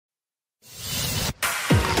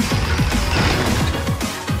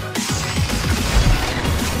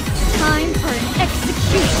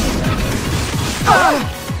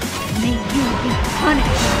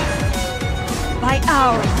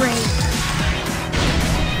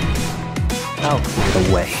I'll clear the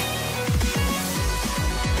way.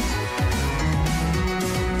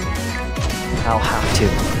 I'll have to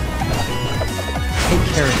take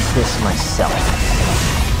care of this myself.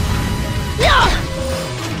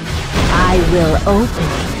 I will open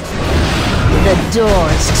the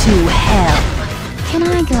doors to hell. Can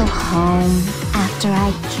I go home after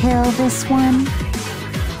I kill this one?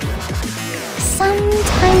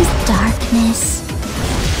 Sometimes darkness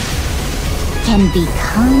can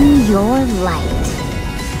become your light.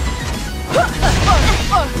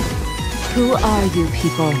 Who are you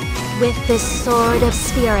people? With this sword of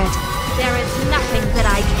spirit, there is nothing that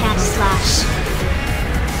I can't slash.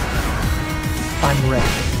 I'm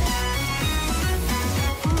ready.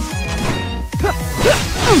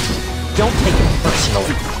 Don't take it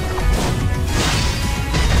personally.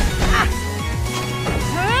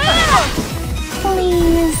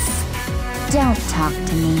 Please, don't talk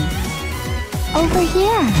to me. Over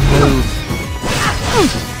here. Move.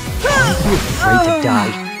 Aren't you afraid to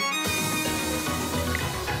die?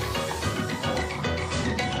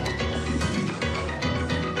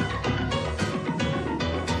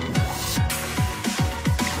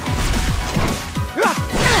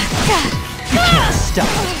 You can't stop.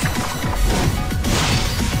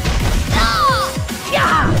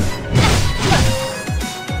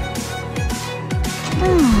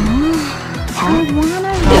 I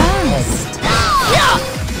wanna rest.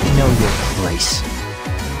 Know your place.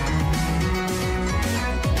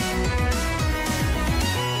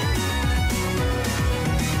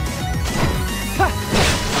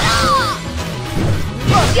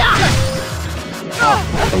 Out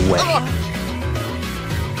of the way.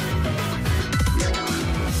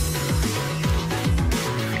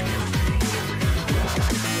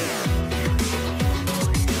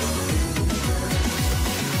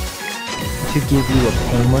 To give you a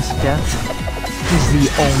painless death is the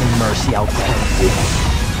only mercy I'll grant you.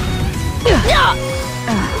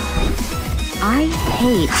 I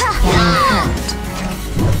hate getting hurt.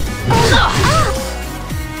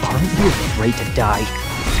 Aren't you afraid to die?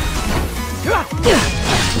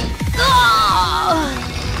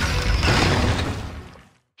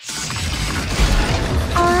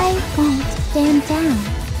 I won't stand down.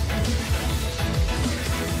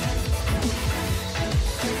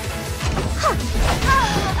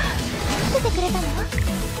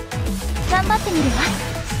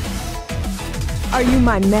 Are you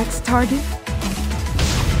my next target?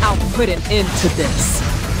 I'll put an end to this.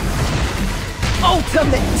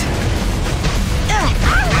 Ultimate!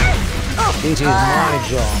 It is my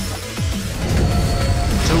job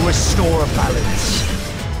to restore balance.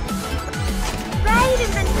 Right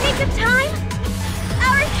in the nick of time,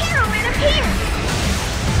 our heroine appears!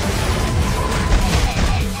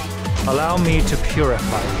 Allow me to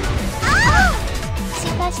purify you.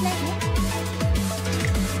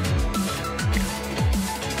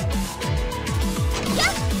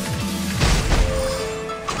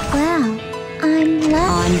 Well, I'm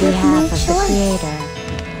left On with behalf no of the choice. Creator,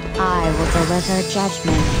 I will deliver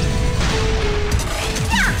judgment.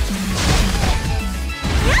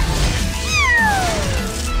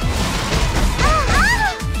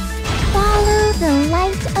 Follow the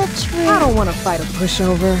light of truth. I don't want to fight a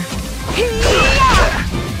pushover.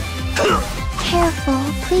 Careful,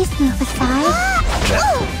 please move aside.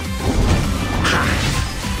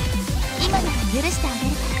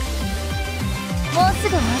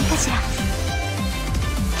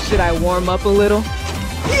 Should I warm up a little?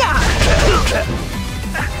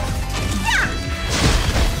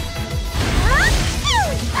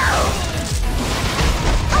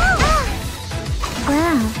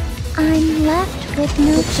 Well, I'm left with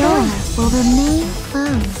no choice. Will remain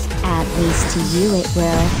closed. At least to you it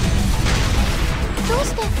will.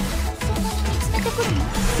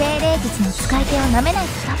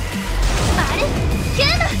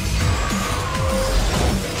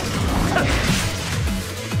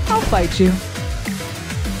 I'll fight you.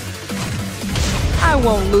 I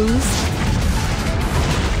won't lose.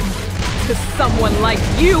 To someone like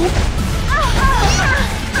you!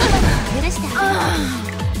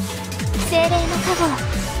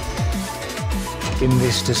 In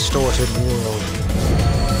this distorted world,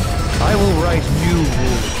 I will write new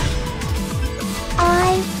rules.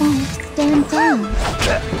 I won't stand down.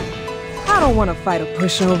 I don't want to fight a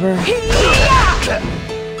pushover.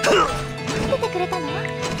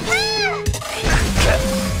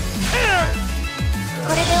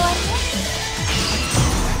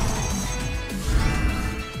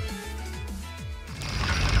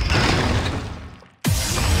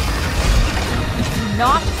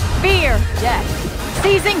 Not fear death.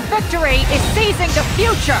 Seizing victory is seizing the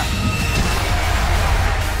future.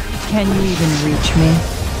 Can you even reach me?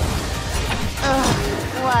 Ugh,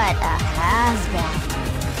 what a has-been.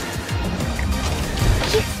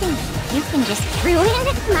 You think you can just ruin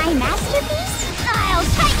my masterpiece? I'll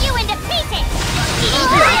cut you into pieces!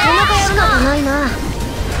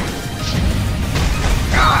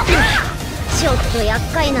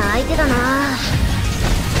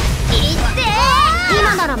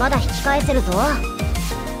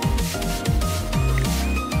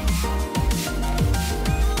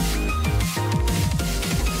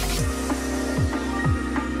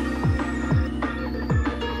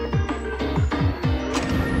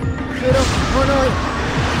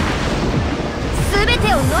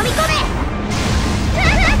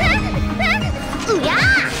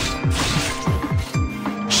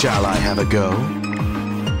 Shall I have a go?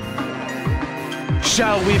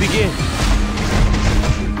 Shall we begin?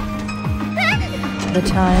 The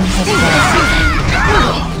time has passed.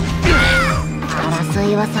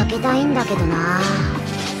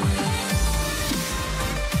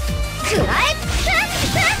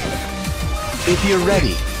 If you're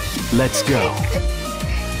ready, let's go.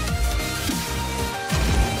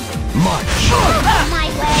 March! My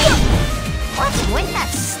way! What's with that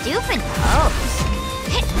stupid pose?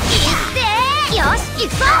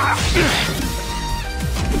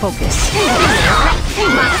 Focus.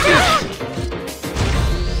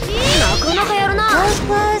 Those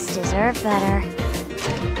clothes deserve better.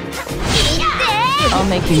 I'll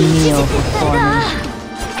make you kneel before me.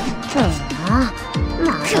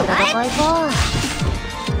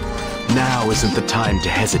 Now isn't the time to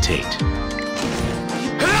hesitate.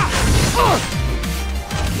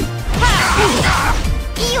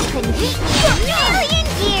 You can beat me a million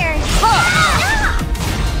years!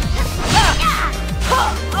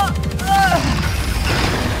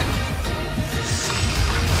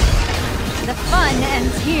 The fun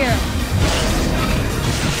ends here.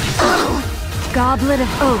 Goblet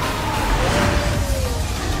of Oath.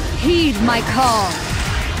 Heed my call.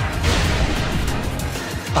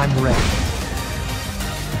 I'm ready.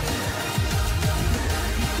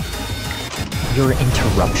 Your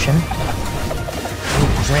interruption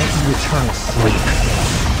will grant you eternal sleep.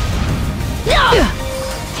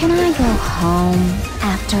 Can I go home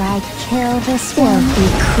after I kill this filthy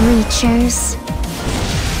creatures?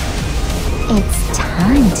 It's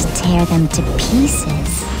time to tear them to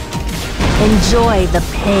pieces. Enjoy the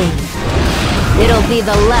pain. It'll be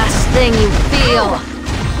the last thing you feel.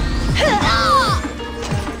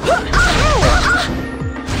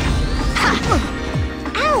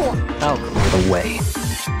 I'll clear the way.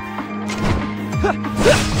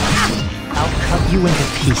 I'll cut you into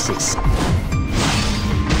pieces.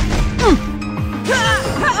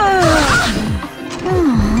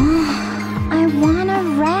 I wanna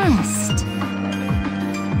rest.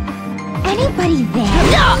 Anybody there?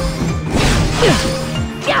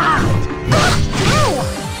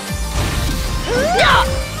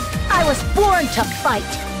 I was born to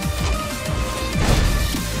fight.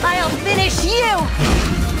 I'll finish you.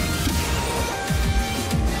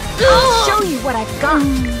 I'll show you what I've got.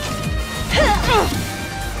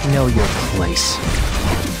 Know your place.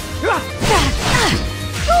 Well,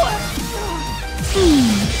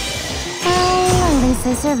 at least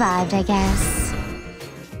I survived, I guess.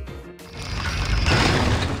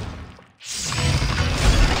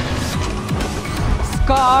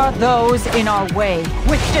 Scar those in our way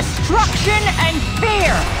with destruction and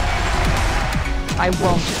fear. I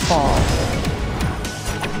won't fall.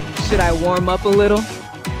 Should I warm up a little?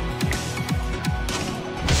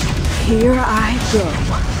 Here I go.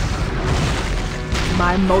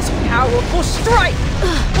 My most powerful strike!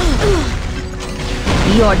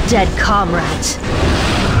 Your dead comrades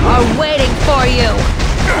are waiting for you!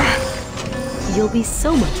 You'll be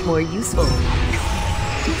so much more useful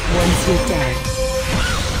once you're dead.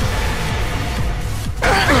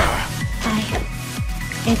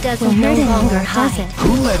 It doesn't hurt no longer, does it?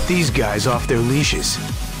 Who let these guys off their leashes?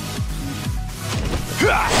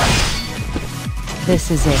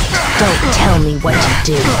 This is it. Don't tell me what to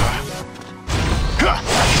do.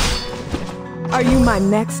 Are you my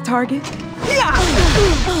next target?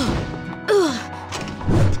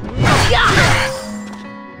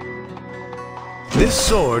 This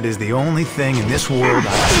sword is the only thing in this world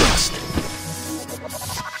I trust.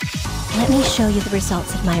 Let me show you the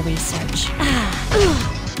results of my research.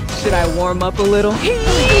 Should I warm up a little?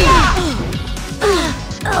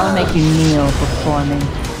 I'll make you kneel before me.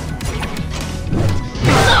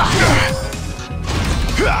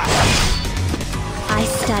 I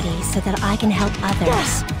study so that I can help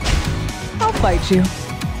others. I'll fight you.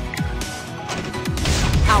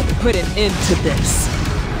 I'll put an end to this.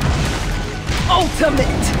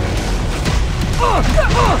 Ultimate!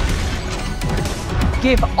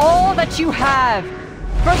 Give all that you have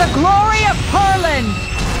for the glory of Perlin!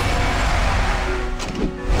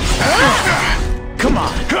 Come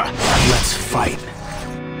on, let's fight.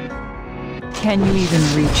 Can you even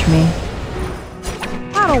reach me?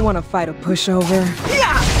 I don't want to fight a pushover.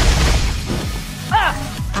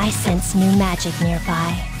 I sense new magic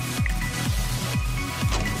nearby.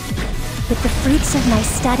 With the fruits of my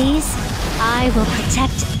studies, I will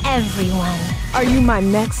protect everyone. Are you my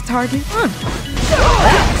next target?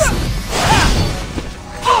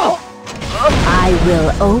 I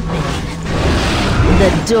will open the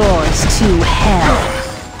doors to hell.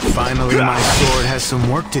 Finally, my sword has some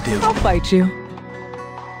work to do. I'll fight you.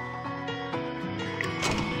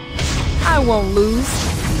 I won't lose.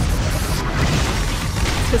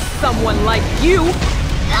 To someone like you.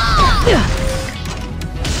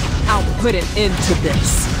 I'll put an end to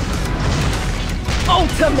this.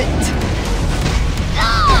 Ultimate!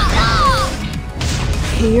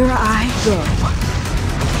 Here I go.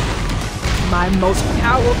 My most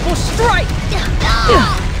powerful strike!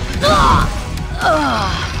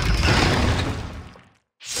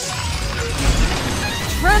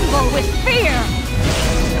 Tremble with fear!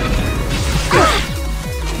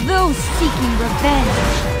 Those seeking revenge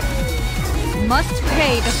must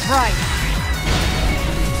pay the price.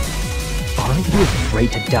 Aren't you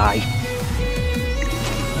afraid to die?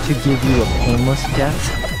 To give you a painless death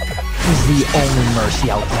is the only mercy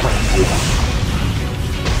I'll claim you.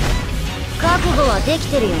 覚悟はでき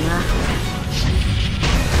てるよな。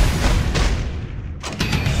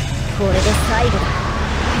これで最後だ。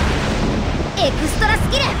エクストラス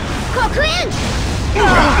キル刻印。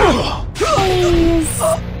 Please,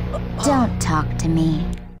 don't talk to me.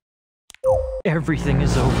 Everything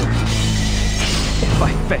is over if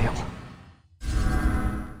I fail.